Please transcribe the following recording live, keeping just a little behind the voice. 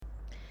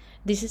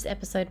This is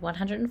episode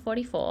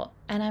 144,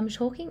 and I'm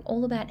talking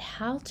all about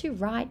how to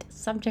write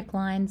subject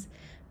lines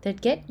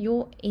that get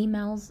your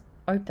emails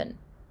open.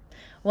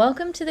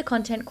 Welcome to the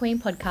Content Queen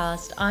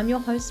podcast. I'm your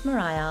host,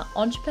 Mariah,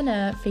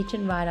 entrepreneur,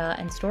 featured writer,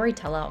 and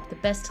storyteller of the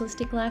Best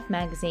Holistic Life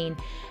magazine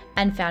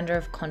and founder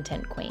of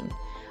Content Queen.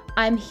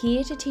 I'm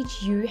here to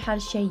teach you how to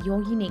share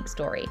your unique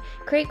story,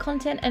 create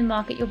content, and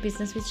market your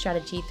business with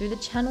strategy through the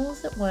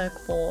channels that work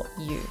for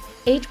you.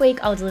 Each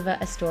week, I'll deliver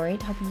a story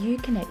to help you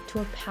connect to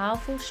a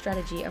powerful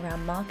strategy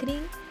around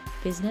marketing,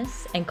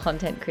 business, and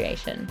content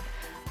creation.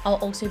 I'll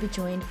also be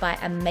joined by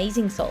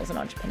amazing souls and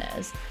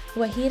entrepreneurs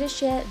who are here to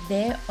share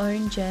their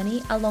own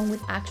journey along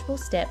with actionable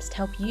steps to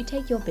help you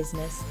take your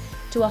business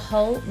to a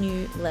whole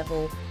new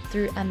level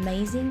through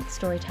amazing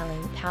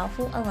storytelling,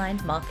 powerful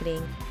aligned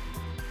marketing,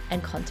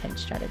 and content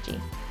strategy.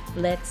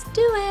 Let's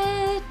do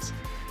it!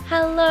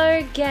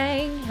 Hello,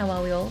 gang. How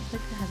are we all?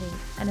 Hope you're having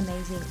an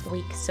amazing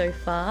week so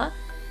far.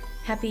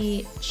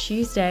 Happy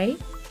Tuesday,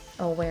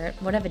 or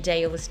whatever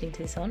day you're listening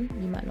to this on.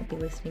 You might not be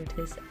listening to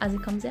this as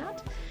it comes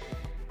out.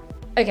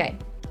 Okay,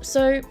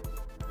 so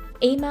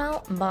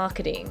email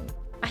marketing.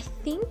 I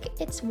think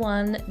it's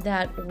one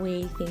that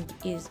we think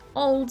is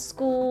old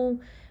school.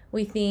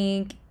 We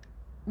think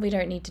we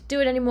don't need to do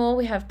it anymore.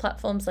 We have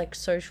platforms like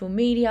social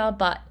media,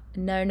 but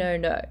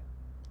no.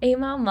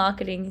 Email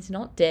marketing is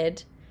not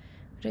dead.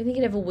 I don't think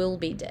it ever will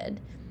be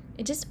dead.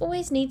 It just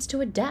always needs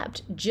to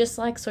adapt, just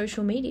like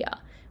social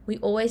media. We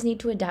always need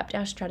to adapt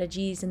our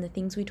strategies and the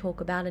things we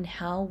talk about and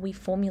how we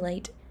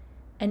formulate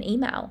an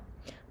email.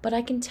 But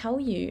I can tell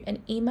you,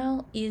 an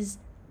email is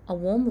a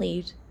warm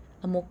lead,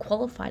 a more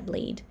qualified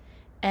lead,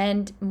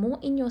 and more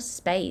in your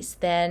space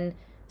than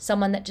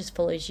someone that just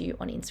follows you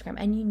on Instagram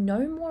and you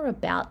know more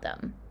about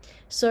them.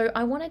 So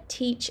I want to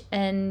teach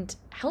and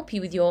help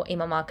you with your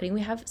email marketing.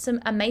 We have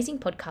some amazing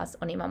podcasts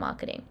on email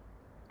marketing.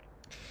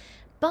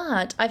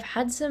 But I've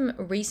had some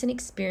recent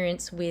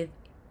experience with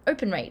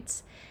open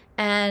rates,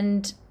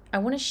 and I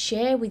want to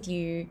share with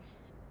you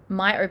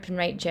my open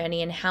rate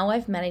journey and how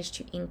I've managed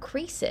to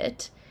increase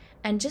it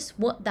and just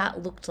what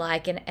that looked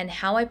like and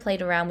how I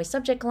played around with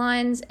subject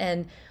lines.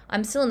 And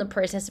I'm still in the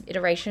process of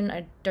iteration.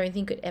 I don't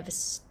think it ever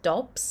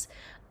stops,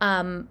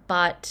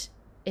 but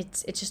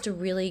it's just a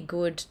really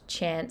good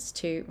chance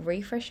to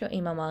refresh your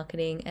email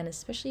marketing and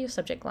especially your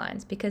subject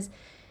lines, because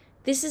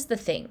this is the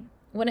thing.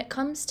 When it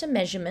comes to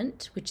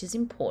measurement, which is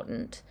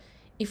important,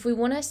 if we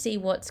want to see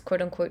what's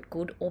quote unquote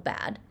good or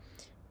bad,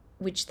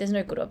 which there's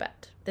no good or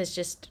bad, there's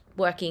just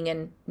working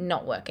and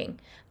not working,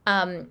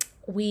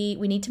 we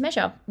need to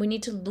measure. We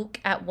need to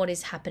look at what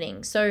is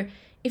happening. So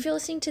if you're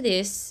listening to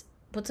this,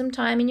 put some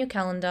time in your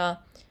calendar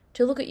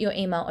to look at your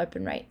email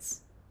open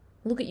rates.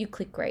 Look at your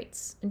click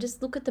rates and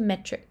just look at the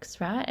metrics,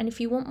 right? And if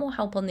you want more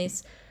help on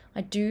this, I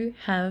do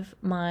have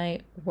my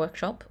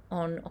workshop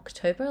on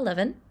October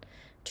 11,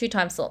 2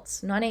 time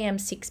slots, 9 a.m.,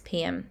 6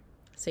 p.m.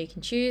 So you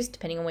can choose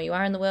depending on where you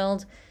are in the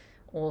world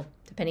or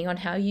depending on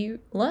how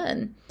you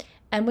learn.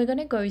 And we're going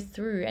to go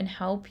through and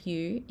help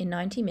you in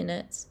 90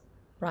 minutes,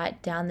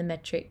 write down the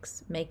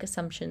metrics, make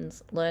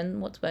assumptions, learn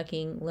what's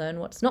working, learn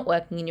what's not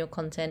working in your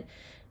content,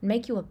 and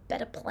make you a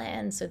better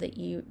plan so that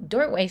you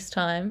don't waste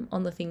time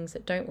on the things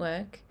that don't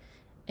work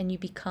and you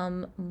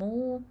become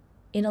more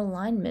in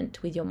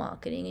alignment with your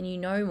marketing and you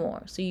know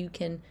more, so you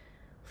can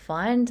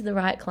find the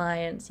right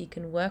clients, you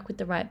can work with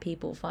the right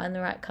people, find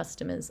the right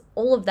customers,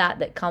 all of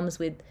that comes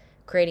with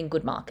creating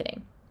good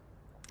marketing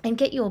and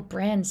get your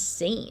brand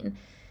seen.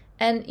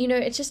 And,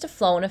 it's just a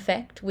flow-on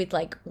effect with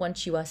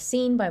once you are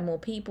seen by more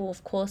people,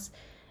 of course,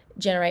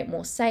 generate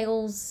more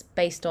sales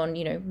based on,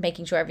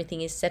 making sure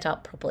everything is set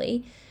up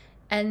properly.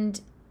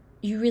 And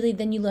you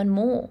learn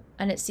more.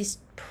 And it's this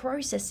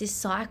process, this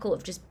cycle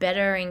of just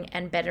bettering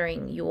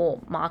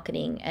your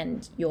marketing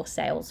and your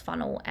sales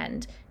funnel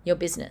and your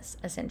business,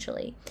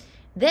 essentially.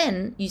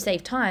 Then you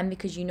save time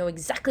because you know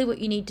exactly what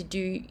you need to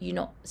do. You're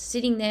not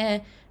sitting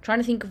there trying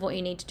to think of what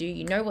you need to do.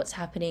 You know what's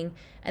happening,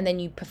 and then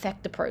you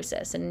perfect the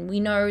process. And we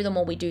know the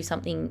more we do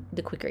something,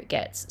 the quicker it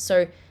gets.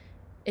 So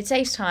it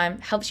saves time,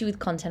 helps you with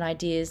content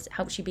ideas,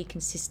 helps you be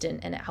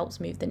consistent, and it helps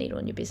move the needle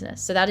in your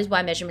business. So that is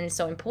why measurement is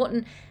so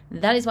important.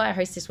 That is why I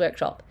host this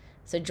workshop.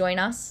 So join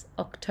us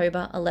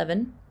October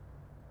 11.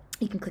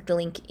 You can click the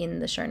link in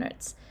the show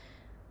notes.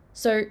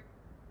 So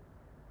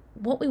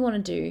what we want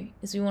to do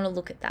is we want to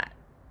look at that.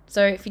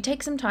 So if you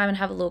take some time and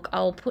have a look,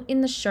 I'll put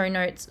in the show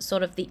notes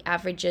sort of the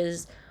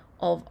averages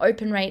of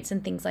open rates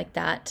and things like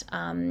that.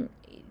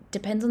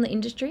 Depends on the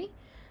industry.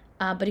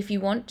 But if you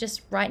want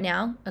just right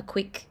now a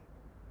quick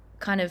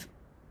kind of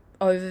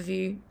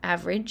overview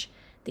average,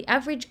 the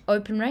average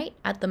open rate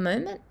at the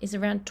moment is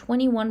around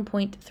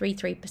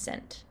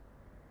 21.33%.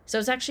 So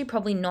it's actually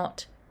probably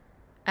not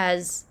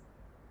as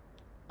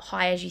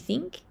high as you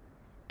think.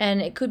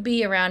 And it could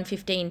be around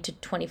 15 to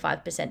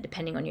 25%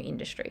 depending on your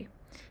industry.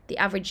 The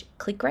average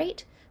click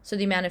rate, so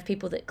the amount of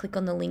people that click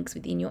on the links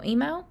within your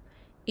email,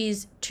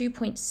 is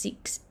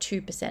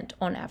 2.62%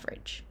 on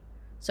average.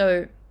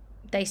 So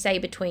they say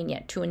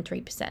between 2 and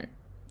 3%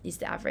 is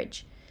the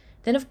average.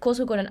 Then of course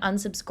we've got an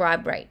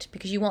unsubscribe rate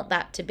because you want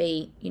that to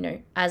be,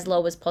 as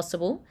low as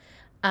possible.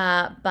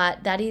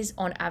 But that is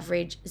on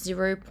average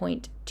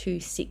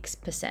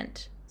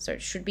 0.26%. So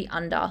it should be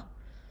under,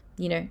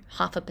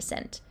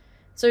 0.5%.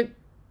 So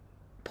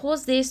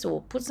pause this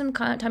or put some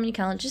time in your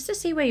calendar just to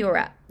see where you're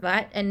at,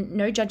 right? And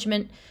no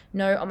judgment,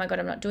 no, oh my God,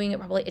 I'm not doing it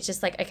properly. It's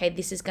just like, okay,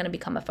 this is going to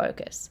become a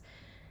focus.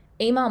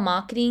 Email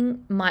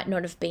marketing might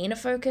not have been a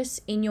focus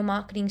in your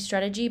marketing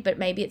strategy, but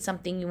maybe it's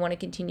something you want to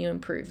continue to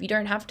improve. You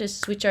don't have to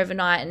switch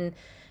overnight and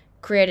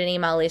create an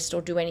email list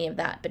or do any of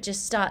that, but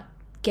just start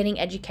getting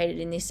educated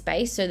in this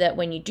space so that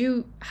when you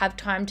do have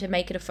time to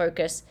make it a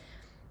focus,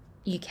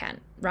 you can,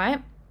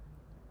 right?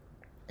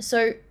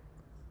 So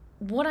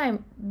what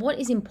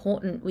is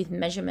important with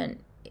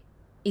measurement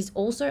is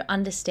also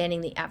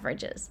understanding the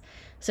averages.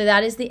 So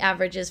that is the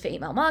averages for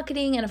email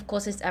marketing, and of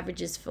course it's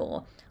averages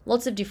for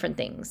lots of different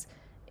things.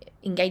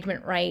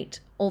 Engagement rate,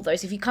 all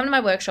those. If you come to my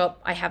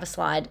workshop, I have a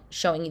slide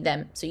showing you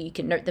them so you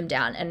can note them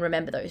down and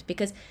remember those,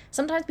 because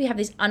sometimes we have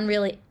this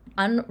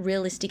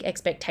unrealistic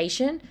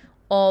expectation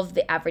of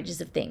the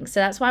averages of things. So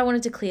that's why I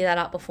wanted to clear that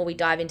up before we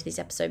dive into this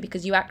episode,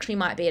 because you actually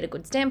might be at a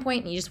good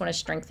standpoint and you just want to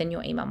strengthen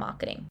your email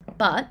marketing.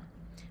 But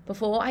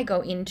before I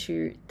go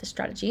into the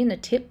strategy and the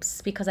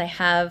tips, because I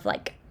have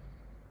like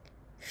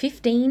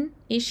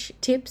 15-ish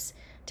tips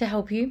to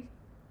help you,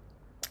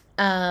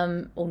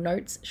 or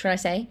notes, should I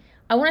say,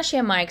 I want to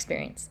share my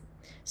experience.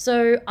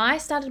 So I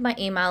started my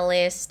email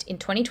list in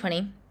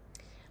 2020.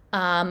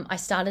 I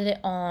started it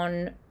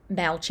on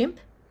MailChimp.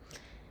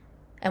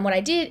 And what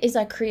I did is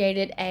I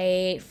created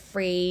a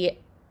free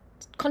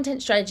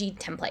content strategy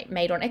template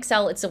made on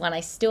Excel. It's the one I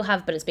still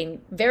have, but it's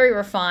been very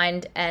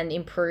refined and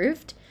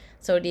improved.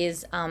 So it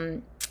is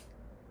one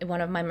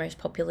of my most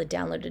popular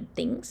downloaded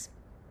things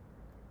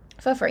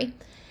for free.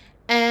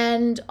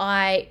 And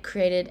I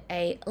created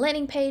a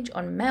landing page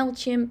on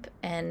MailChimp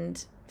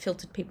and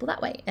filtered people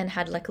that way and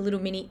had like a little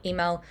mini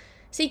email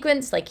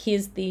sequence, like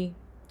here's the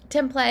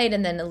template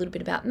and then a little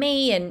bit about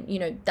me.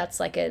 And, that's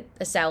like a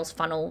sales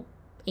funnel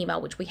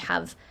email, which we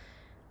have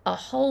a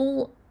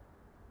whole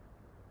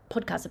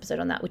podcast episode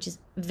on that, which is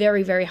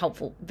very, very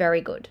helpful,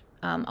 very good.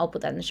 I'll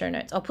put that in the show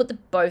notes. I'll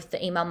put both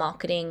the email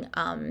marketing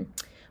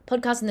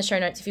podcast in the show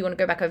notes if you want to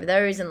go back over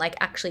those and like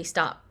actually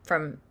start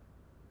from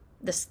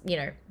this,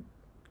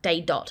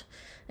 day dot.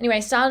 Anyway, I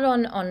started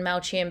on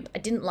MailChimp. I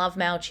didn't love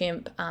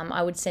MailChimp.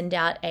 I would send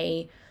out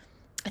I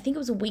think it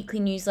was a weekly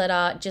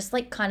newsletter, just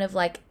like kind of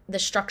like the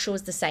structure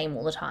was the same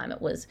all the time.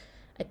 It was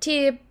a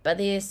tip, a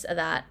this, a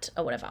that,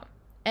 or whatever.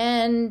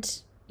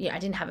 And I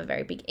didn't have a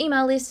very big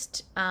email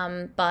list,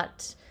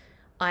 but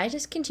I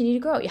just continue to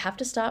grow. You have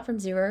to start from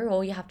zero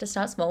or you have to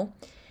start small.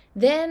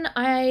 Then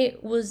I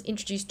was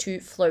introduced to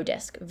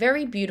Flowdesk.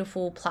 Very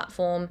beautiful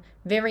platform,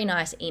 very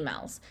nice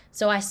emails.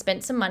 So I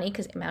spent some money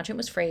because MailChimp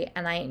was free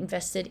and I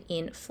invested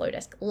in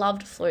Flowdesk.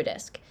 Loved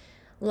Flowdesk.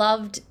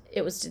 Loved,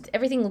 it was just,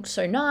 everything looked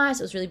so nice.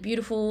 It was really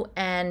beautiful.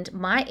 And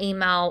my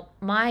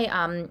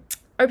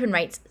open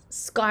rates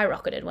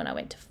skyrocketed when I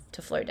went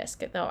to Flowdesk.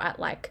 They were at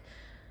like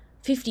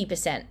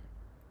 50%,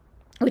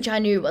 which I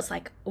knew was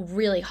like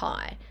really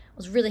high. I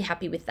was really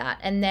happy with that.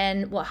 And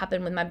then what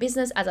happened with my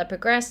business as I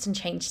progressed and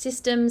changed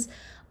systems,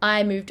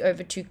 I moved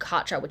over to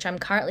Kartra, which I'm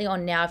currently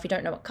on now. If you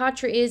don't know what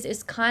Kartra is,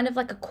 it's kind of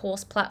like a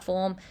course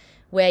platform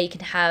where you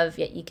can house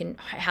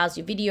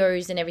your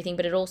videos and everything,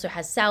 but it also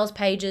has sales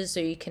pages.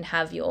 So you can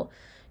have your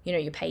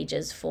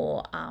pages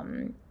for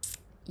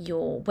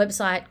your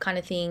website kind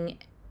of thing,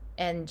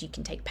 and you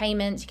can take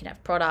payments, you can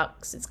have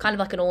products. It's kind of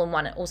like an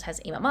all-in-one. It also has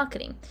email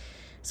marketing.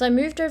 So I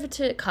moved over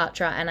to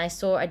Kartra and I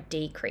saw a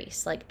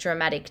decrease, like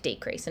dramatic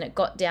decrease, and it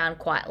got down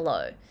quite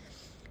low.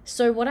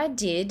 So what I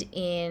did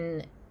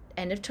in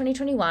end of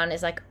 2021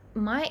 is like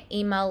my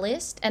email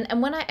list, and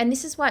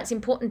this is why it's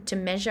important to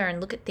measure and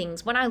look at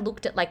things. When I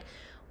looked at like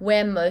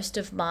where most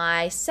of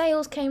my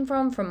sales came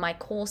from my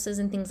courses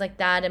and things like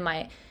that, and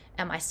my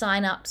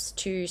signups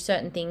to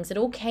certain things, it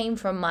all came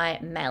from my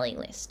mailing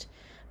list,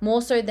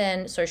 more so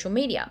than social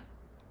media.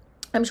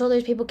 I'm sure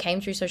those people came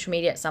through social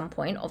media at some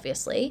point,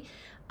 obviously.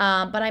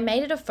 But I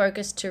made it a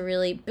focus to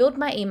really build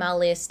my email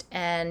list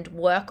and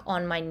work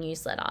on my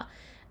newsletter.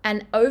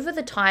 And over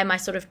the time, I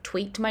sort of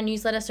tweaked my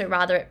newsletter. So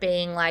rather it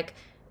being like,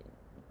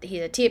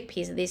 here's a tip,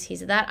 here's a this,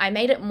 here's a that, I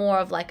made it more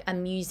of like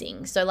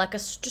amusing. So like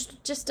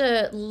just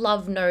a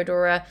love note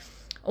or a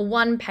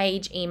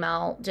one-page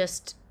email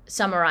just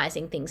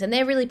summarizing things. And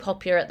they're really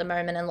popular at the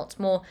moment, and lots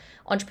more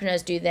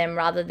entrepreneurs do them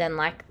rather than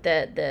like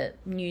the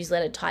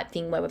newsletter type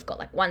thing where we've got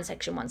like one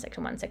section.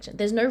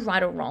 There's no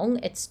right or wrong.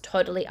 It's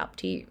totally up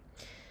to you.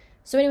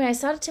 So anyway, I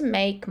started to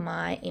make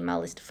my email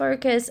list a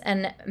focus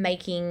and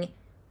making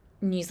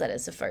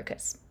newsletters a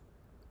focus.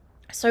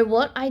 So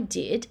what I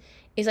did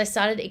is I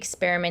started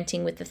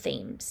experimenting with the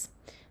themes.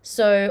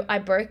 So I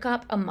broke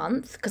up a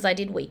month because I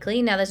did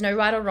weekly. Now there's no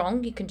right or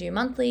wrong. You can do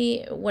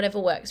monthly, whatever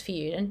works for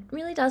you. And it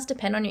really does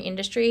depend on your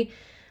industry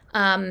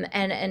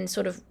and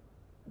sort of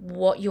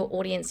what your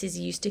audience is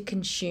used to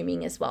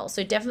consuming as well.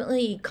 So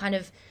definitely kind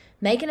of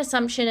make an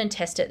assumption and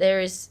test it. There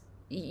is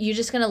you're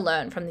just going to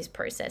learn from this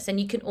process. And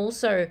you can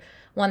also,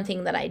 one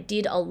thing that I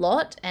did a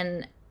lot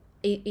and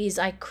is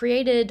I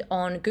created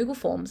on Google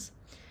Forms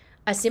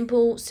a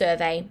simple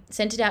survey,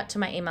 sent it out to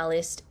my email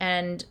list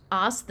and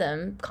asked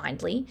them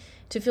kindly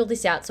to fill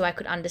this out so I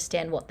could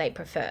understand what they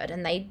preferred.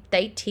 And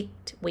they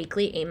ticked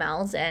weekly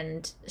emails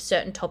and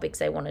certain topics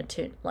they wanted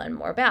to learn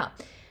more about.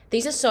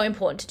 These are so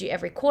important to do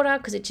every quarter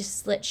because it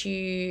just allows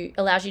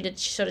you to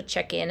sort of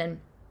check in and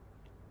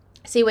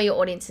see where your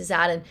audience is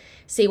at and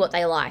see what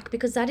they like,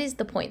 because that is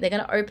the point. They're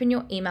going to open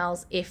your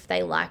emails if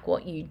they like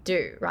what you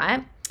do,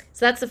 right?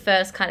 So that's the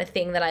first kind of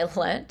thing that I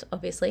learned,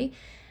 obviously.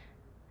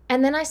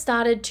 And then I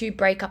started to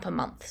break up a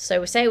month.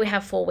 So say we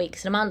have 4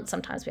 weeks in a month,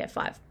 sometimes we have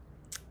 5.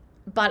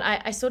 But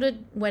I sort of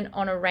went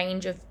on a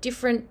range of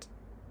different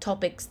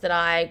topics that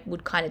I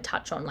would kind of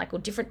touch on, or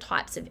different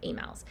types of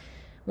emails.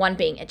 One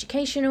being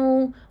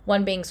educational,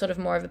 one being sort of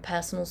more of a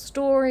personal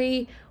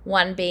story,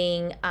 one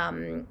being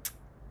a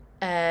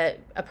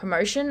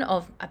promotion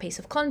of a piece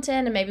of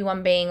content, and maybe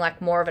one being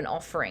more of an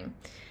offering.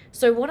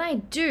 So what I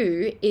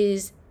do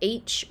is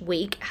each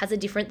week has a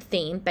different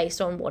theme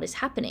based on what is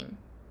happening.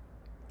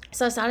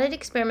 So I started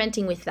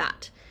experimenting with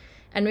that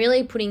and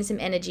really putting some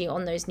energy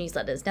on those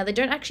newsletters. Now, they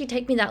don't actually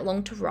take me that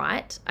long to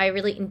write. I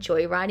really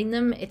enjoy writing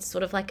them. It's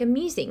sort of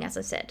amusing, as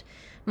I said.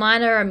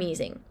 Mine are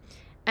amusing.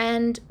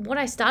 And what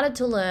I started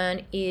to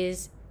learn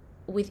is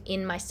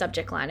within my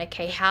subject line,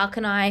 okay,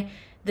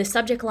 the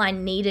subject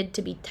line needed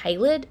to be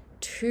tailored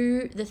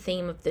to the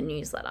theme of the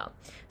newsletter.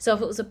 So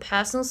if it was a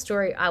personal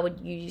story, I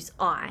would use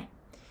I.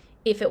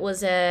 If it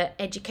was a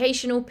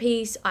educational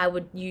piece, I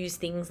would use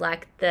things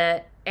like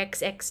the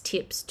XX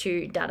tips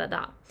to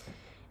da-da-da.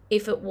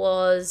 If it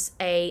was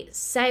a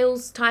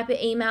sales type of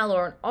email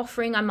or an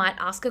offering, I might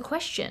ask a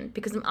question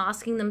because I'm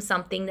asking them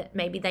something that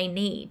maybe they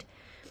need.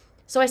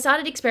 So I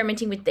started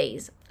experimenting with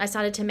these. I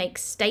started to make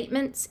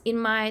statements in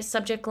my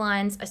subject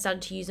lines. I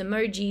started to use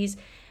emojis.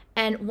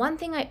 And one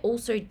thing I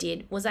also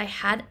did was I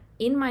had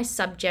in my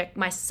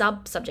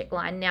sub-subject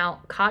line.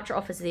 Now, Kartra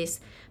offers this.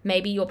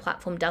 Maybe your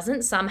platform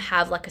doesn't. Some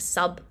have a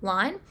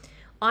sub-line.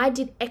 I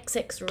did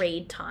XX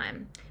read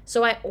time.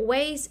 So I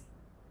always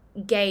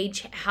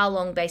gauge how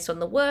long based on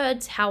the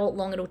words, how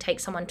long it'll take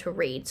someone to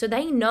read. So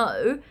they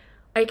know,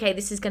 okay,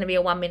 this is going to be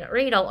a 1-minute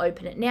read. I'll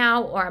open it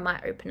now or I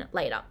might open it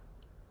later.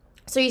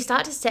 So you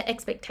start to set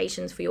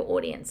expectations for your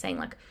audience,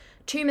 saying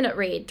 2-minute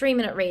read,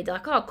 3-minute read.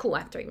 They're oh, cool, I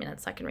have 3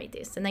 minutes, I can read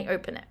this. And they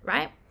open it,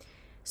 right?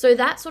 So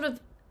that sort of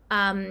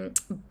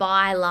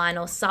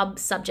byline or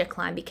sub-subject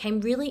line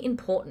became really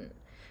important.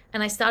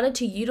 And I started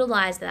to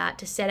utilize that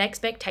to set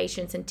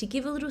expectations and to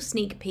give a little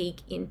sneak peek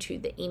into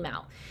the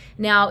email.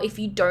 Now, if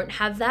you don't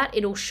have that,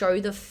 it'll show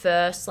the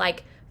first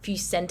few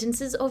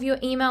sentences of your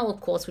email, of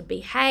course, would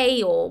be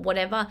hey or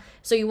whatever.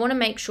 So you want to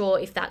make sure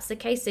if that's the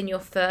case, then your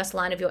first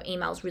line of your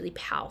email is really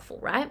powerful,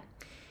 right?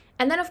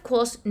 And then, of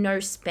course, no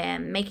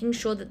spam, making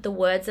sure that the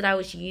words that I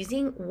was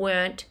using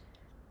weren't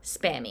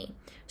spammy.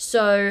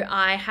 So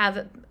I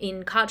have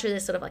in Kartra,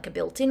 there's sort of a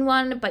built-in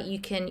one, but you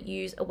can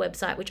use a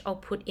website, which I'll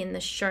put in the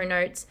show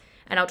notes,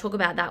 and I'll talk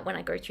about that when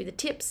I go through the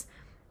tips.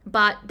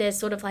 But there's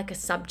sort of a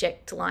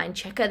subject line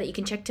checker that you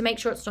can check to make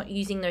sure it's not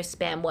using those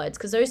spam words,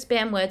 because those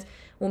spam words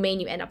will mean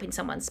you end up in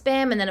someone's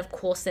spam, and then of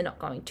course they're not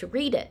going to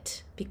read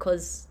it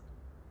because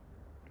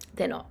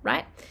they're not,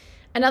 right?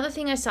 Another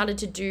thing I started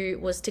to do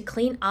was to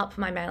clean up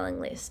my mailing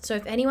list. So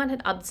if anyone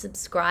had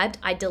unsubscribed,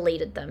 I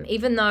deleted them,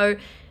 even though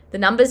the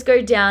numbers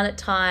go down at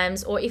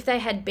times, or if they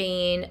had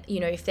been,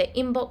 if their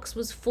inbox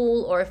was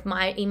full, or if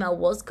my email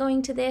was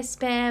going to their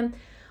spam,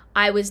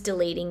 I was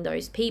deleting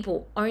those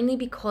people only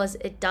because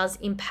it does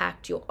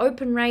impact your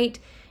open rate,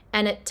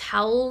 and it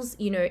tells,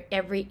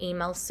 every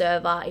email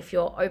server, if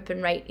your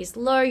open rate is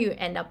low, you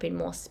end up in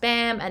more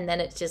spam, and then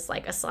it's just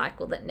a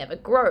cycle that never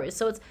grows.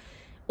 So it's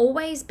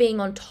always being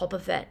on top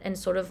of it and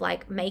sort of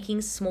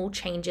making small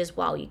changes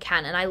while you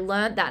can. And I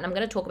learned that, and I'm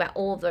going to talk about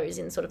all of those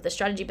in sort of the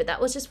strategy, but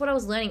that was just what I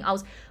was learning. I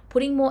was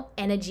putting more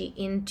energy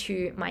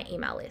into my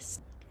email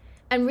list.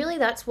 And really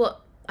that's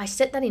what I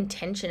set that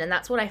intention. And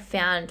that's what I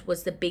found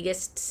was the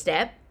biggest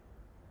step,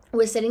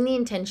 was setting the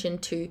intention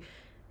to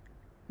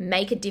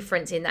make a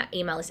difference in that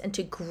email list and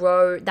to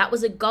grow. That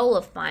was a goal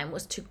of mine,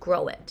 was to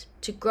grow it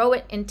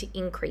and to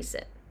increase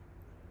it.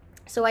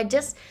 So I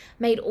just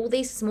made all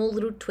these small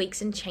little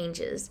tweaks and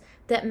changes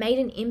that made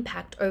an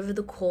impact over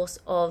the course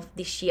of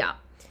this year.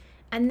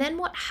 And then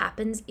what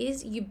happens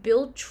is you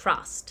build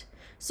trust.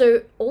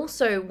 So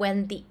also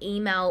when the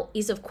email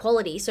is of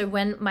quality, so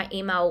when my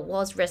email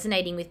was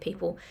resonating with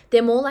people,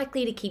 they're more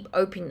likely to keep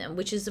opening them,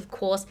 which is of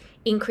course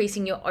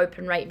increasing your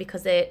open rate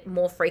because they're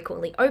more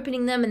frequently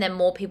opening them, and then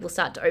more people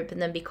start to open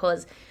them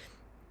because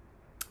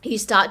you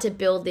start to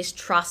build this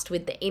trust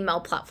with the email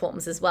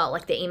platforms as well,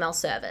 the email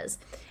servers.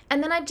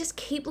 And then I just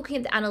keep looking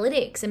at the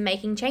analytics and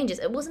making changes.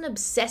 It wasn't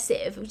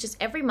obsessive. It was just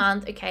every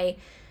month, okay,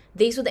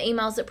 these were the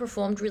emails that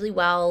performed really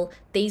well.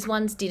 These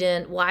ones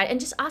didn't. Why?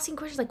 And just asking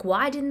questions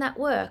why didn't that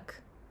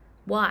work?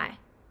 Why?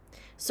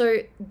 So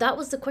that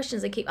was the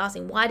questions they keep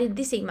asking. Why did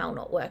this email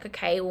not work?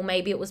 Okay, well,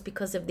 maybe it was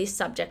because of this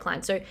subject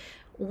line. So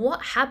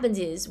what happens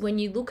is when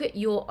you look at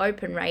your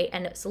open rate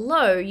and it's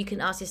low, you can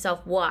ask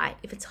yourself why.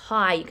 If it's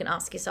high, you can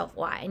ask yourself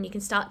why. And you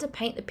can start to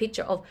paint the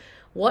picture of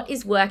what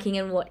is working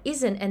and what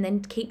isn't, and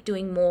then keep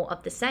doing more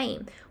of the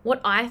same.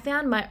 What I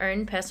found, my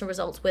own personal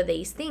results, were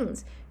these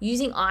things.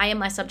 Using I in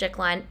my subject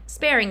line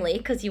sparingly,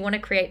 because you want to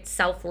create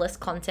selfless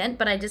content,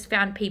 but I just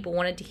found people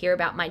wanted to hear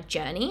about my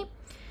journey.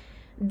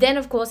 Then,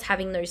 of course,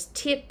 having those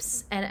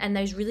tips and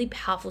those really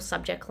powerful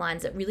subject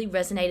lines that really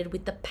resonated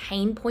with the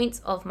pain points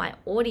of my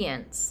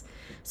audience.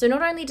 So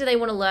not only do they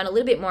want to learn a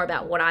little bit more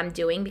about what I'm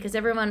doing, because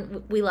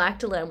we like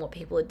to learn what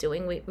people are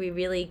doing. We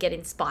really get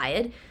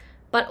inspired,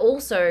 but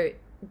also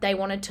they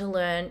wanted to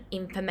learn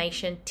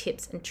information,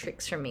 tips, and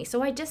tricks from me.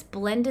 So I just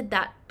blended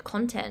that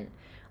content.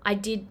 I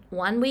did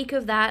 1 week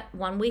of that,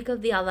 1 week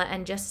of the other,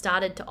 and just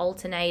started to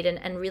alternate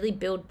and really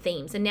build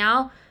themes. And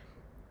now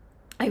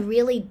I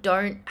really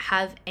don't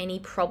have any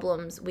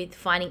problems with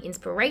finding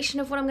inspiration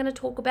of what I'm going to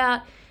talk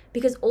about,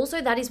 because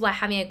also that is why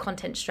having a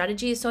content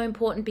strategy is so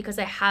important, because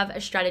I have a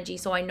strategy.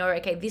 So I know,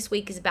 okay, this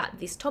week is about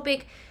this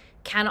topic.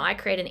 Can I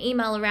create an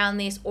email around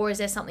this, or is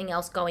there something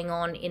else going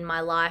on in my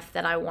life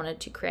that I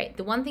wanted to create?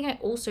 The one thing I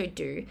also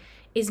do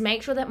is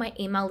make sure that my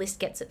email list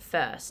gets it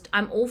first.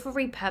 I'm all for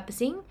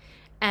repurposing,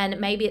 and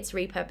maybe it's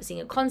repurposing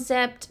a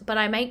concept, but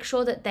I make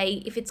sure that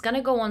if it's going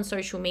to go on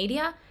social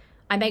media,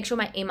 I make sure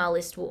my email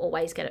list will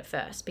always get it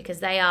first, because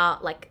they are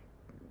like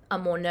a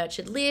more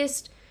nurtured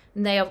list.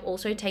 And they have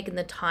also taken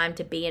the time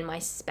to be in my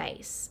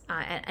space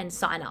and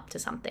sign up to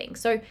something.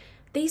 So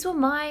these were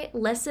my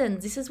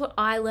lessons. This is what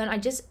I learned.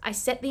 I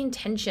set the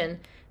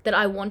intention that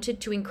I wanted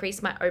to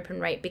increase my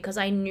open rate, because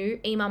I knew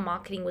email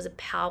marketing was a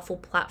powerful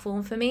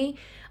platform for me.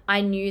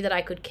 I knew that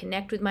I could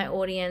connect with my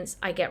audience.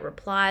 I get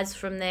replies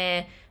from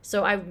there.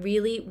 So I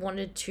really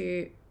wanted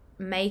to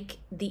make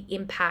the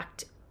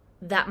impact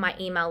that my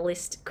email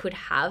list could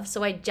have.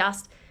 So I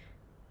just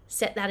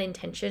set that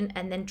intention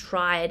and then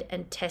tried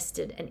and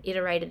tested and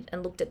iterated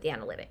and looked at the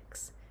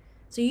analytics.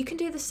 So you can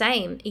do the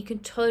same. You can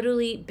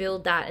totally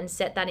build that and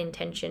set that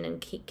intention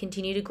and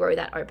continue to grow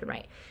that open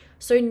rate.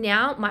 So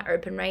now my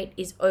open rate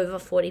is over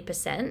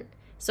 40%.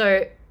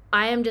 So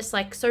I am just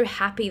like so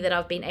happy that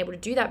I've been able to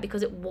do that,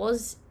 because it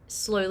was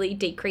slowly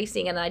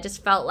decreasing, and I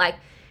just felt like,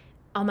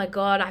 oh my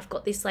God, I've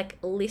got this like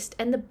list.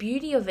 And the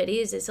beauty of it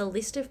is it's a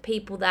list of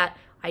people that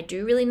I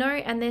do really know,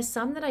 and there's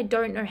some that I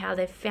don't know how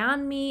they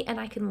found me, and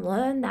I can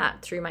learn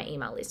that through my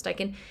email list. I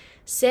can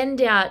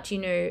send out,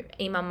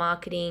 email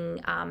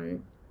marketing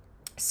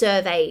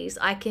surveys.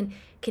 I can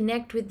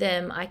connect with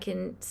them. I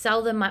can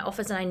sell them my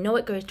offers, and I know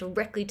it goes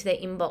directly to their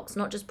inbox,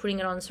 not just putting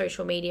it on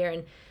social media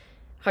and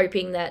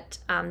hoping that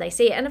they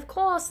see it. And of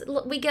course,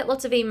 we get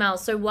lots of emails,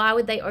 so why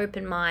would they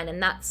open mine?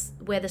 And that's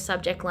where the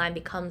subject line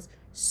becomes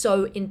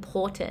so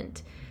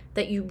important,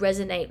 that you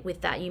resonate with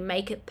that. You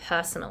make it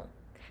personal.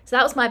 So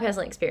that was my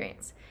personal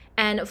experience.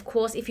 And of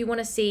course, if you want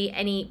to see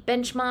any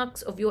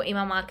benchmarks of your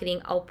email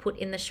marketing, I'll put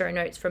in the show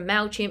notes from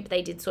MailChimp.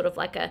 They did sort of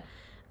like a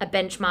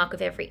benchmark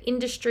of every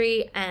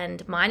industry,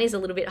 and mine is a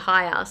little bit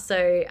higher.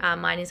 So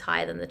mine is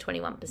higher than the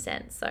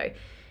 21%. So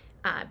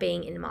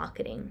being in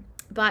marketing.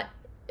 But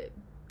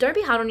don't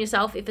be hard on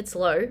yourself if it's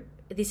low.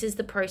 This is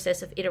the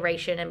process of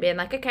iteration and being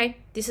like, okay,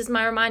 this is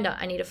my reminder.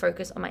 I need to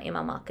focus on my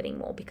email marketing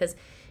more, because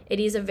it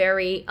is a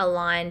very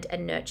aligned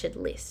and nurtured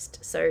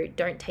list. So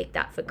don't take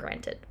that for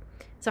granted.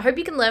 So I hope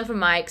you can learn from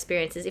my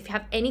experiences. If you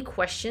have any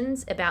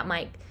questions about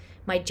my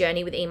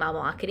journey with email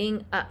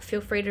marketing,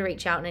 feel free to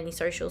reach out on any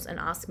socials and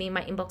ask me.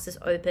 My inbox is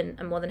open.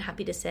 I'm more than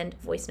happy to send a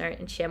voice note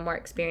and share more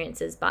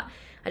experiences. But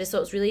I just thought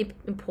it was really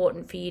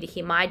important for you to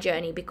hear my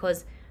journey,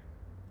 because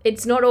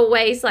it's not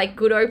always like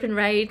good open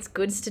rates,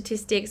 good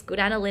statistics, good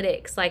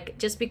analytics. Like,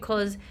 just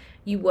because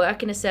you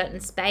work in a certain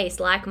space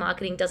like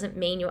marketing doesn't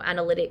mean your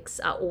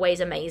analytics are always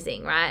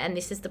amazing, right? And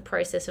this is the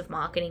process of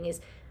marketing, is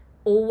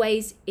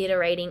always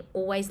iterating,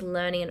 always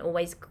learning, and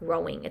always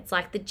growing. It's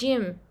like the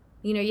gym.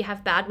 You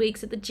have bad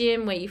weeks at the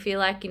gym where you feel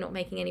like you're not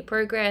making any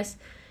progress.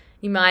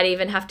 You might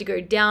even have to go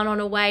down on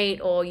a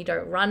weight, or you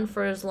don't run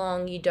for as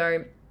long. You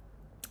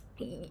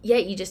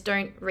just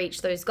don't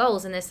reach those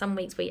goals. And there's some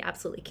weeks where you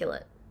absolutely kill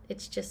it.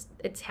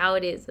 It's how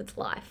it is. It's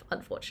life,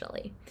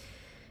 unfortunately.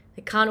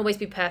 It can't always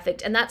be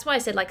perfect. And that's why I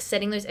said like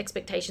setting those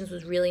expectations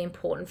was really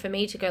important for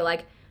me, to go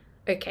like,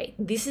 okay,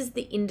 this is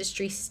the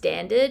industry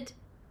standard.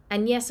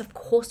 And yes, of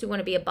course we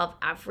want to be above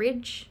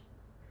average,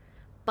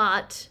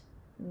 but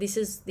this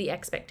is the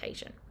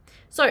expectation.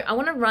 So I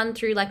want to run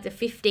through like the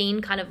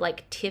 15 kind of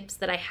like tips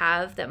that I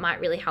have that might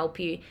really help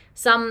you.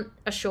 Some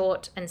are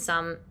short and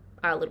some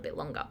are a little bit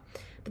longer.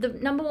 But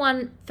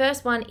the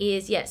first one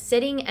is,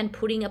 setting and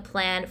putting a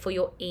plan for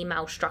your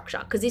email structure,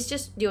 because it's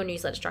just your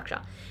newsletter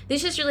structure.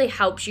 This just really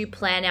helps you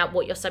plan out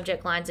what your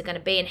subject lines are going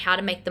to be and how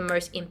to make the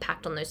most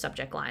impact on those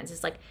subject lines.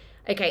 It's like,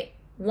 okay,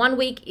 1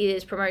 week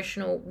is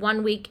promotional,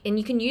 1 week, and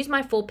you can use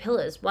my 4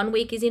 pillars. 1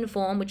 week is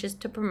inform, which is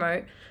to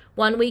promote.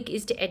 1 week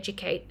is to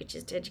educate, which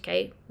is to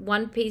educate.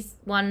 One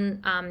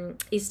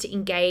is to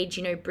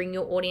engage, bring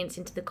your audience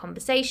into the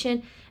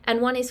conversation. And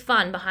 1 is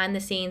fun, behind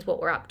the scenes,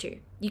 what we're up to.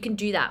 You can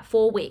do that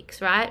 4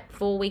 weeks, right?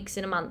 4 weeks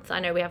in a month.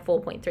 I know we have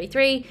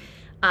 4.33,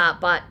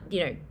 but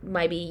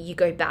maybe you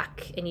go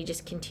back and you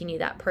just continue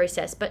that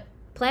process. But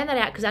plan that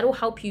out, because that'll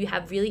help you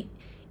have really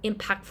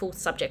impactful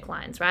subject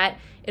lines, right?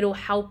 It'll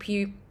help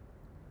you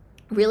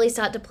really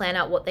start to plan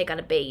out what they're going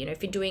to be.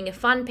 If you're doing a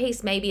fun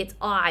piece, maybe it's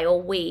I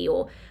or we,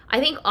 or I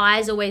think I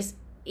is always,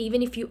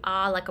 even if you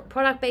are like a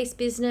product-based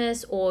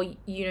business, or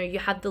you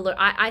have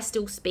I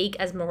still speak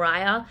as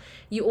Mariah,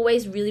 you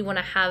always really want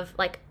to have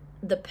like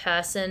the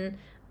person,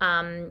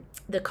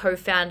 the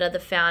co-founder, the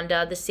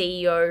founder, the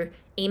CEO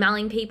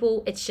emailing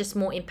people. It's just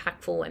more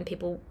impactful and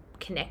people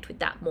connect with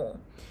that more.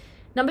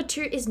 Number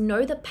 2 is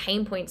know the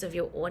pain points of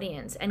your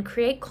audience and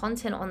create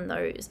content on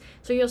those.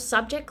 So your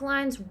subject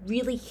lines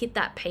really hit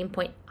that pain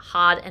point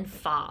hard and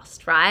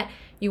fast, right?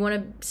 You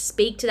want to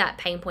speak to that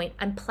pain point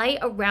and play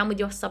around with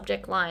your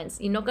subject lines.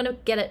 You're not going to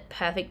get it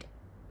perfect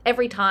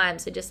every time.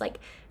 So just like,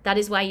 that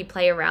is why you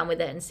play around with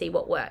it and see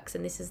what works.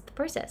 And this is the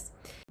process.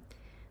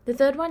 The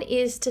third one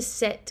is to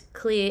set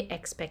clear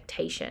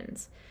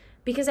expectations,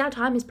 because our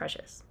time is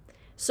precious.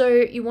 So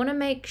you want to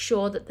make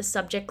sure that the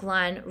subject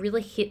line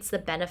really hits the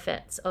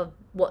benefits of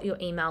what your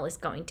email is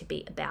going to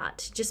be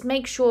about. Just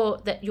make sure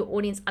that your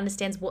audience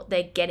understands what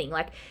they're getting.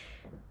 Like,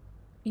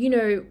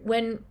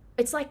 when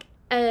it's like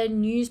a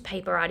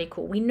newspaper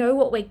article, we know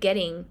what we're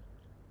getting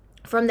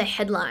from the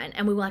headline,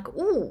 and we're like,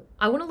 "Ooh,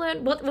 I want to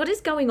learn what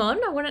is going on."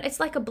 It's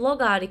like a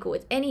blog article.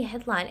 It's any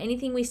headline,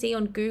 anything we see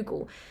on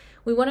Google.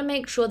 We want to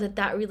make sure that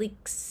that really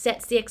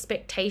sets the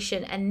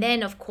expectation. And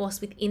then, of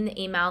course, within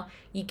the email,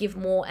 you give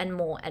more and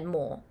more and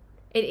more.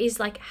 It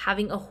is like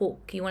having a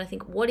hook. You want to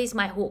think, what is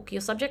my hook?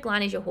 Your subject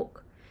line is your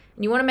hook.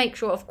 And you want to make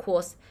sure, of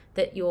course,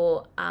 that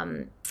your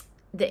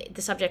the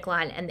subject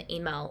line and the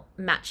email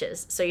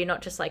matches. So you're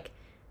not just like,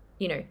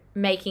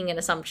 making an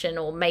assumption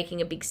or making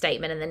a big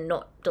statement and then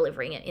not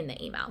delivering it in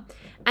the email.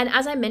 And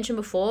as I mentioned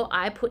before,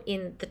 I put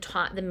in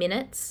the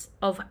minutes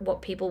of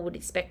what people would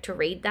expect to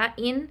read that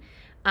in.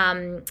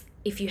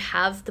 If you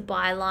have the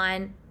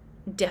byline,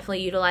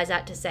 definitely utilize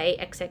that to say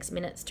XX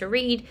minutes to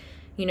read.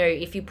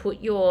 If you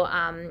put your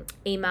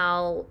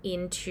email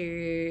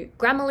into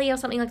Grammarly or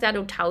something like that,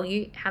 it'll tell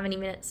you how many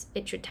minutes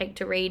it should take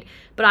to read.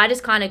 But I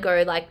just kind of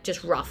go like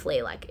just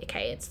roughly like,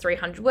 okay, it's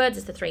 300 words,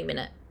 it's a 3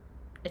 minute.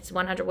 It's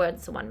 100 words,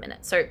 it's a 1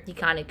 minute. So you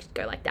kind of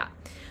go like that.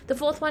 The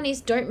fourth one is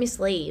don't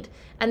mislead.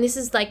 And this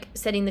is like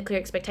setting the clear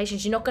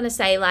expectations. You're not going to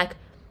say like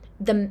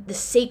the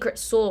secret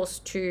sauce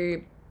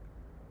to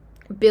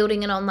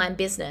building an online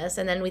business,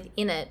 and then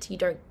within it you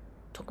don't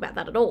talk about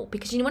that at all,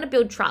 because you want to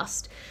build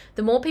trust.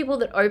 The more people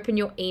that open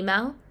your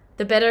email,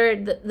 the better,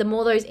 the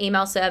more those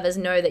email servers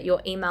know that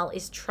your email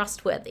is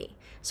trustworthy.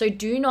 So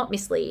do not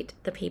mislead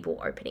the people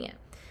opening it.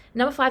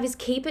 Number 5 is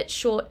keep it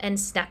short and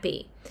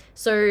snappy.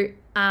 So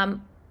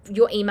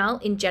your email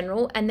in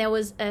general, and there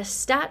was a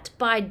stat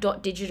by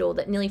Dot Digital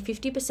that nearly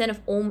 50% of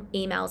all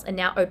emails are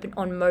now open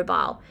on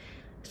mobile.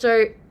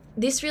 So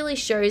this really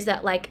shows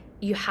that like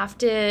you have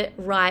to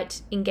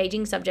write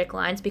engaging subject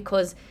lines,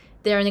 because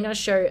they're only going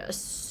to show a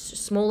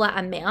smaller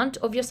amount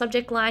of your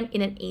subject line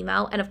in an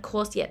email. And of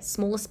course,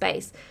 smaller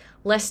space,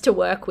 less to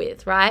work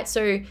with, right?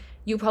 So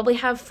you'll probably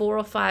have 4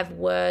 or 5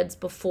 words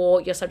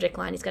before your subject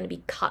line is going to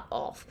be cut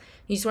off.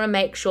 You just want to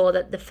make sure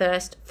that the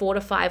first 4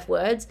 to 5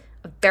 words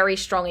are very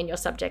strong in your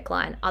subject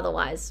line.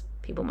 Otherwise,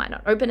 people might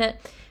not open it.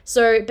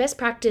 So best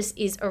practice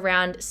is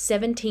around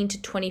 17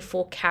 to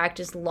 24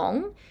 characters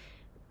long,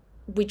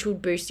 which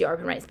would boost your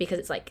open rates, because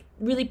it's like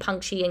really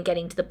punchy and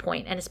getting to the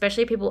point. And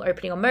especially people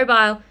opening on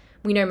mobile,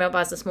 we know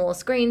mobiles are smaller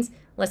screens,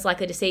 less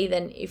likely to see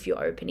than if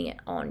you're opening it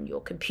on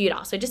your computer.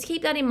 So just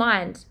keep that in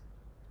mind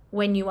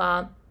when you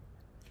are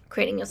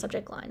creating your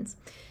subject lines.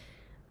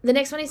 The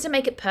next one is to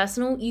make it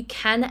personal. You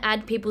can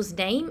add people's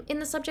name in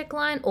the subject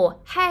line, or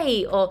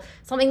hey, or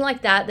something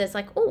like that. That's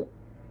like, oh,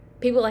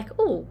 people like,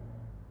 oh,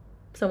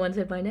 someone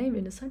said my name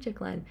in the subject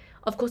line.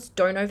 Of course,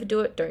 don't overdo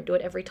it. Don't do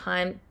it every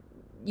time.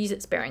 Use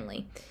it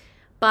sparingly.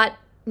 But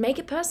make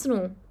it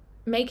personal.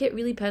 Make it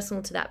really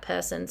personal to that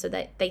person so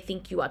that they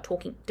think you are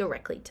talking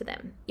directly to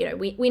them.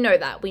 We know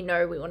that. We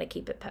know we want to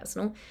keep it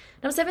personal.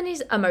 Number 7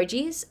 is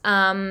emojis.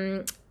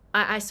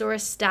 I saw a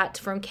stat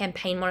from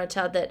Campaign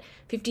Monitor that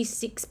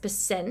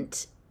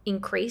 56%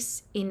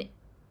 increase in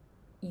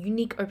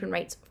unique open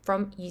rates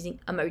from using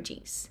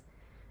emojis.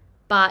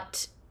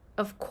 But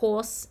of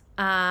course,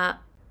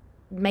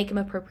 make them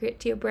appropriate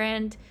to your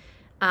brand.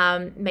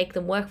 Make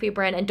them work for your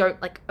brand, and don't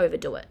like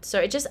overdo it.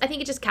 So I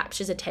think it just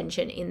captures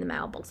attention in the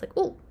mailbox, like,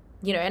 oh,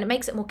 and it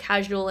makes it more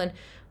casual and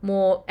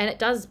it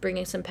does bring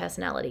in some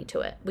personality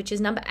to it, which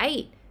is number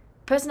 8.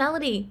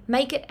 Personality.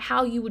 Make it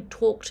how you would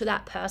talk to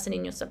that person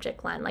in your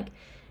subject line. Like,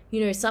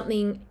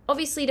 something,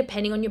 obviously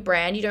depending on your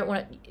brand,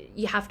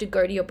 you have to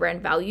go to your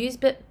brand values,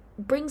 but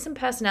bring some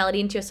personality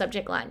into your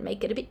subject line.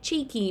 Make it a bit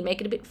cheeky,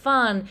 make it a bit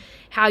fun,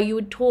 how you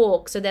would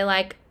talk. So they're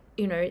like,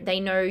 they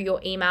know your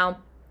email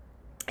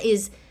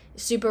is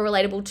super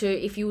relatable to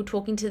if you were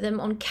talking to them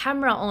on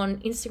camera, on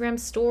Instagram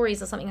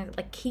stories or something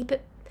like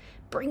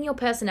bring your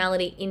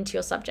personality into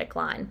your subject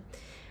line.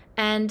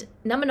 And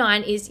number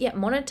 9 is,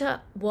 monitor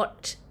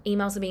what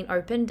emails are being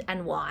opened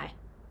and why.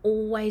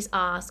 Always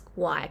ask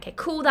why. Okay,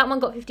 cool, that one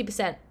got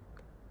 50%.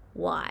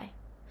 Why?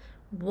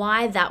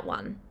 Why that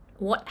one?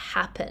 What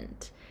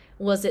happened?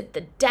 Was it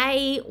the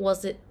day?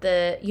 Was it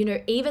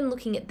even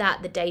looking at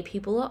that, the day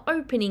people are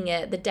opening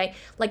it, the day,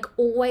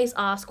 always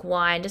ask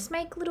why and just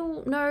make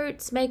little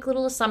notes, make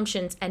little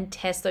assumptions and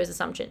test those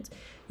assumptions.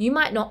 You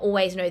might not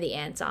always know the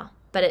answer,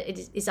 but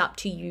it is up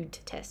to you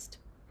to test.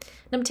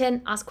 Number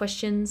 10, ask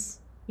questions.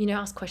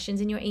 Ask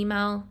questions in your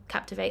email,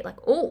 captivate,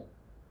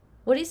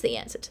 what is the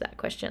answer to that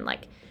question?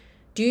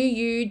 Do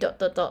you ...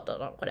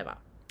 whatever.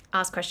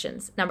 Ask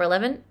questions. Number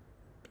 11,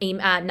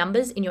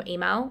 numbers in your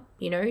email,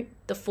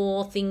 the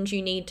 4 things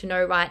you need to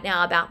know right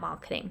now about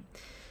marketing.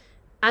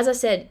 As I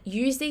said,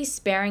 use these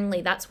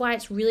sparingly. That's why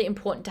it's really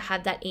important to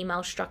have that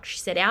email structure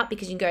set out,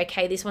 because you can go,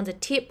 okay, this one's a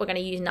tip, we're going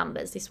to use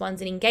numbers. This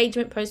one's an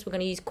engagement post, we're going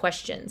to use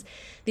questions.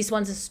 This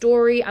one's a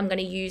story, I'm going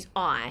to use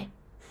I.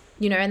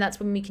 And that's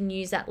when we can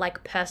use that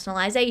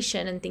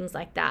personalization and things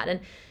like that.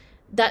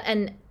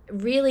 And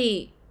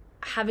really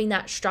having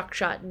that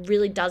structure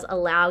really does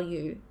allow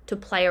you to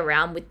play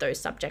around with those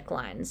subject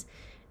lines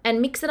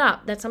and mix it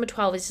up. That's number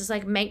 12. It's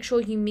just make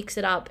sure you mix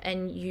it up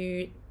and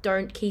you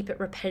don't keep it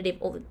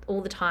repetitive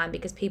all the time,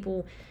 because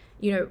people,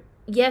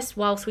 yes,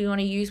 whilst we want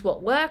to use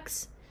what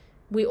works,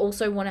 we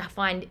also want to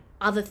find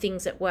other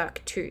things that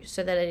work too,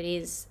 so that it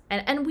is,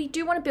 and we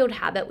do want to build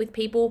habit with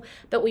people,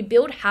 but we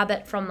build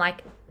habit from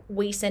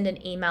we send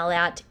an email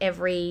out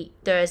every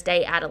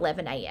Thursday at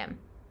 11 a.m.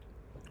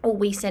 or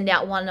we send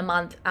out one a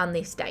month on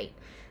this date.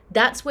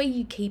 That's where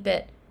you keep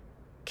it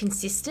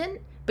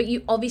consistent, but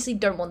you obviously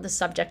don't want the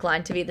subject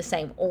line to be the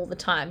same all the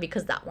time,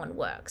 because that one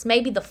works.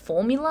 Maybe the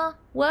formula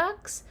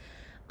works,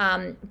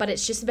 but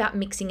it's just about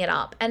mixing it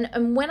up. And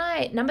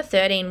number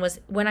 13 was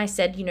when I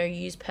said,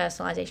 use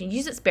personalization,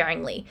 use it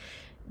sparingly.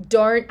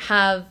 Don't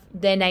have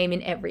their name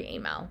in every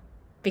email,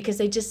 because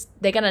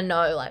they're going to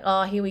know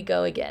oh, here we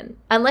go again.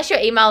 Unless your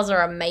emails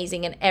are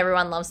amazing and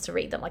everyone loves to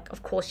read them.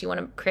 Of course you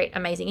want to create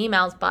amazing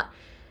emails, but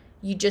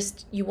you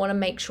want to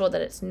make sure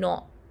that it's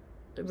not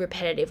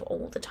repetitive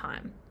all the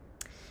time.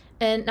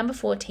 And number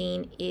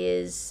 14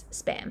 is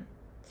spam.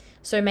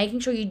 So making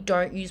sure you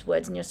don't use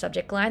words in your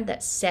subject line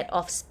that set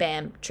off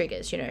spam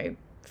triggers,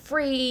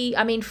 free,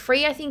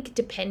 I think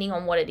depending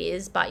on what it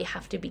is, but you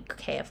have to be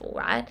careful,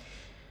 right?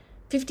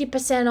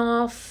 50%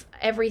 off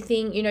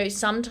everything,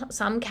 some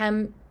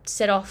can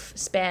set off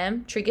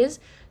spam triggers.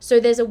 So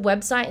there's a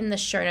website in the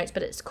show notes,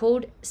 but it's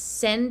called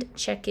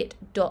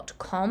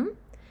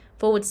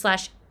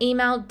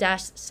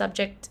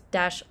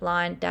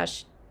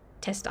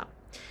sendcheckit.com/email-subject-line-tester.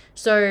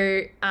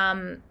 So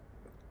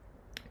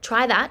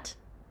try that,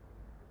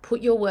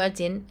 put your words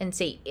in and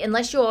see,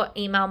 unless your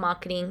email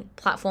marketing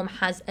platform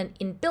has an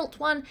inbuilt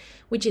one,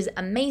 which is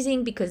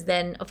amazing, because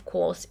then of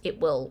course it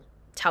will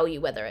tell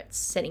you whether it's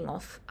setting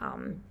off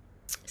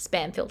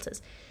spam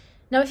filters.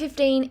 Number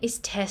 15 is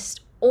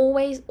test.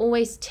 Always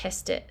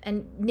test it.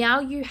 And now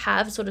you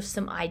have sort of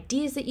some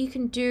ideas that you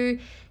can do.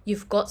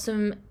 You've got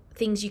some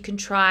things you can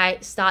try.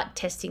 Start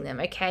testing them,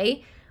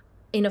 okay?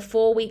 In a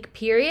 4-week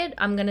period,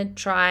 I'm going to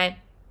try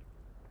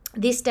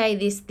this day,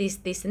 this,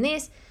 and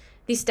this.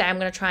 This day I'm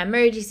going to try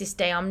emojis. This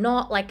day I'm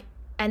not.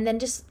 And then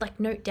just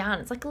note down.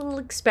 It's like a little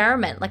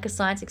experiment, like a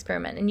science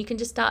experiment. And you can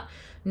just start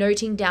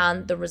noting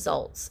down the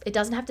results. It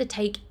doesn't have to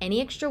take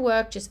any extra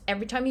work. Just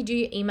every time you do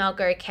your email,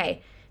 go,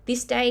 okay,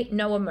 this day,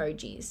 no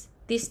emojis.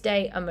 This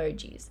day,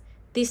 emojis.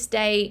 This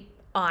day,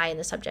 I in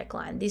the subject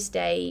line. This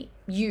day,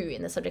 you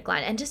in the subject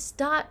line. And just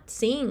start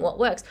seeing what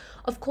works.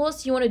 Of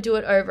course, you want to do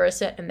it over a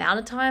certain amount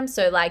of time.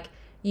 So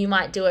you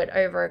might do it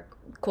over a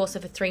course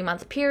of a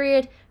 3-month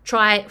period.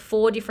 Try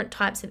 4 different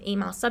types of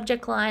email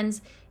subject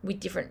lines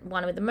with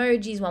one with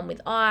emojis, one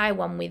with I,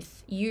 one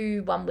with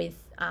you, one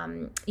with,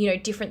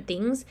 different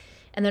things.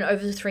 And then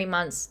over the 3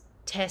 months,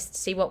 test,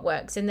 see what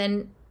works. And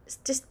then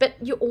but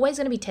you're always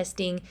going to be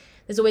testing.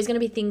 There's always going to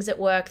be things that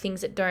work,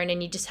 things that don't,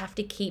 and you just have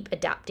to keep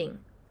adapting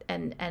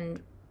and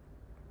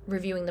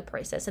reviewing the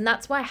process. And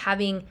that's why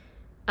having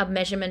a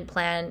measurement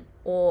plan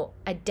or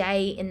a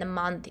day in the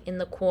month, in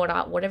the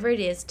quarter, whatever it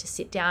is, to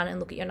sit down and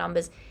look at your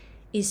numbers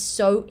is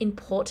so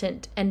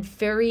important and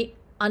very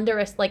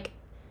undervalued,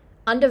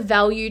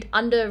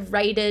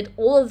 underrated,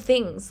 all of the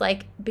things,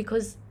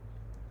 because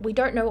we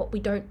don't know what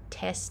we don't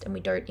test and we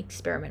don't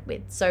experiment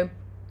with. So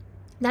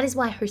that is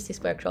why I host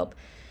this workshop.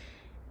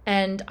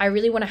 And I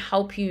really want to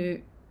help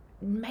you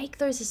make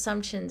those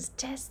assumptions,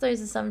 test those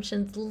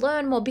assumptions,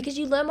 learn more, because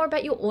you learn more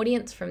about your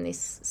audience from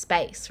this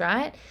space,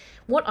 right?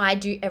 What I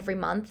do every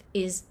month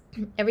is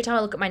every time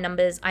I look at my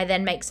numbers, I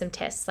then make some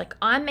tests.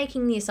 I'm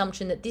making the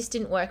assumption that this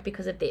didn't work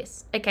because of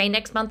this. Okay,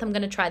 next month I'm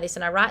going to try this,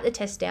 and I write the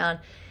test down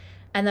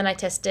and then I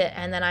test it,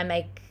 and then I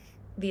make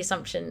the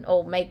assumption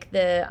or make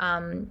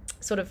the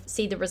sort of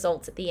see the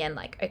results at the end.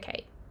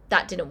 Okay,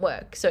 that didn't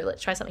work, so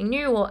let's try something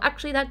new, or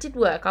actually that did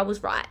work, I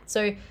was right.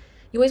 So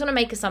you always want to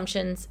make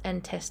assumptions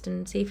and test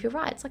and see if you're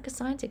right. It's like a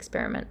science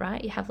experiment,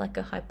 right? You have like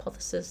a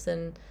hypothesis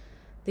and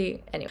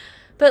anyway.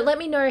 But let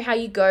me know how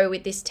you go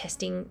with this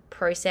testing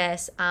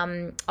process.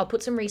 I'll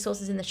put some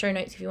resources in the show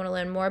notes if you want to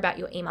learn more about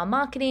your email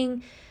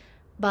marketing,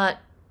 but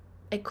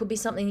it could be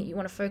something that you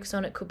want to focus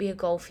on. It could be a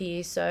goal for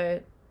you.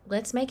 So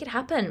let's make it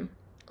happen.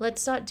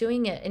 Let's start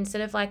doing it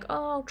instead of like,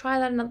 oh, I'll try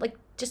that. And like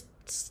just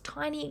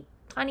tiny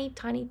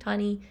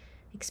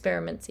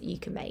experiments that you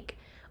can make.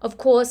 Of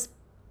course,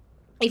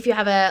 if you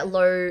have a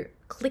low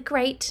click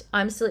rate,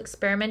 I'm still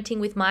experimenting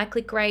with my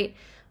click rate.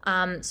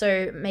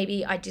 So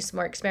maybe I do some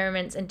more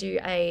experiments and do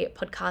a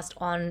podcast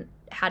on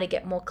how to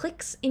get more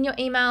clicks in your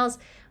emails.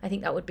 I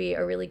think that would be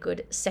a really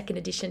good second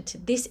addition to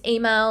this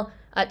to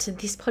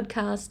this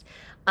podcast.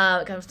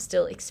 I'm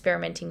still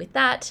experimenting with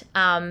that.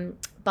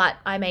 But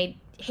I made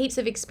heaps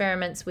of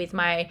experiments with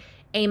my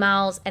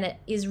emails and it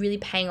is really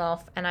paying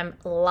off and I'm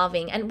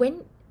loving. And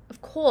when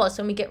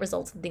we get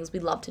results and things, we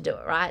love to do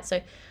it, right?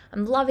 So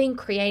I'm loving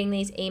creating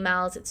these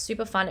emails. It's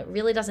super fun. It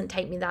really doesn't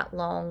take me that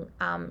long.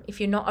 If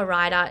you're not a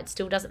writer, it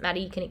still doesn't matter.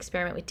 You can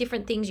experiment with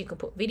different things. You can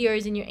put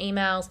videos in your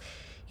emails.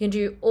 You can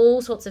do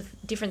all sorts of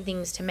different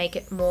things to make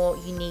it more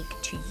unique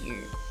to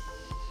you.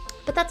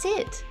 But that's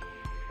it.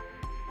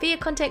 Be a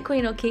content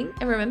queen or king,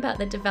 and remember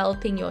that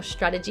developing your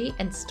strategy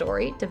and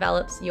story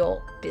develops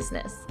your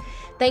business.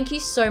 Thank you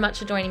so much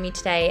for joining me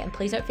today, and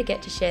please don't forget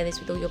to share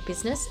this with all your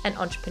business and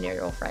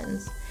entrepreneurial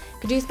friends. You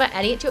can do this by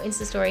adding it to your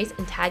Insta stories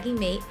and tagging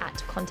me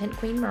at Content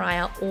Queen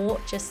Mariah,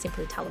 or just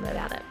simply tell them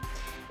about it.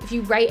 If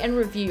you rate and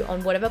review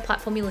on whatever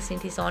platform you're listening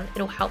to this on,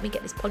 it'll help me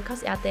get this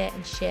podcast out there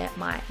and share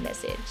my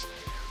message.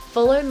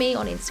 Follow me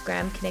on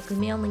Instagram, connect with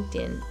me on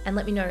LinkedIn, and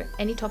let me know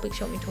any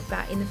topics you want me to talk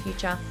about in the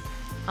future.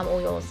 I'm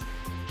all yours.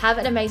 Have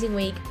an amazing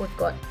week. We've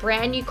got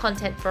brand new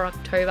content for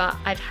October.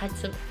 I've had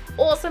some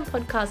awesome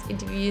podcast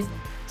interviews.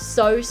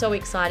 So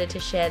excited to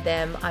share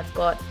them. I've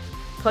got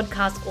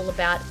podcasts all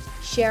about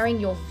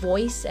sharing your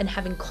voice and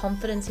having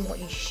confidence in what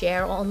you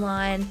share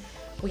online.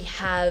 We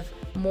have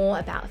more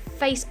about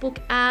Facebook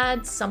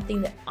ads,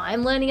 something that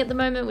I'm learning at the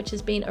moment, which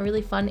has been a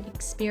really fun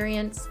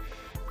experience.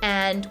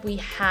 And we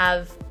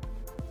have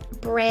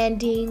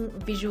branding,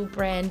 visual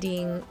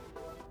branding,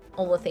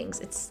 all the things.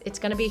 It's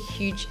going to be a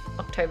huge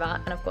October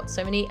and I've got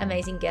so many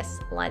amazing guests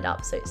lined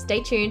up. So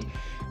stay tuned.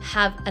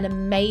 Have an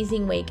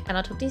amazing week and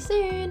I'll talk to you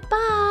soon.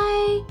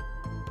 Bye.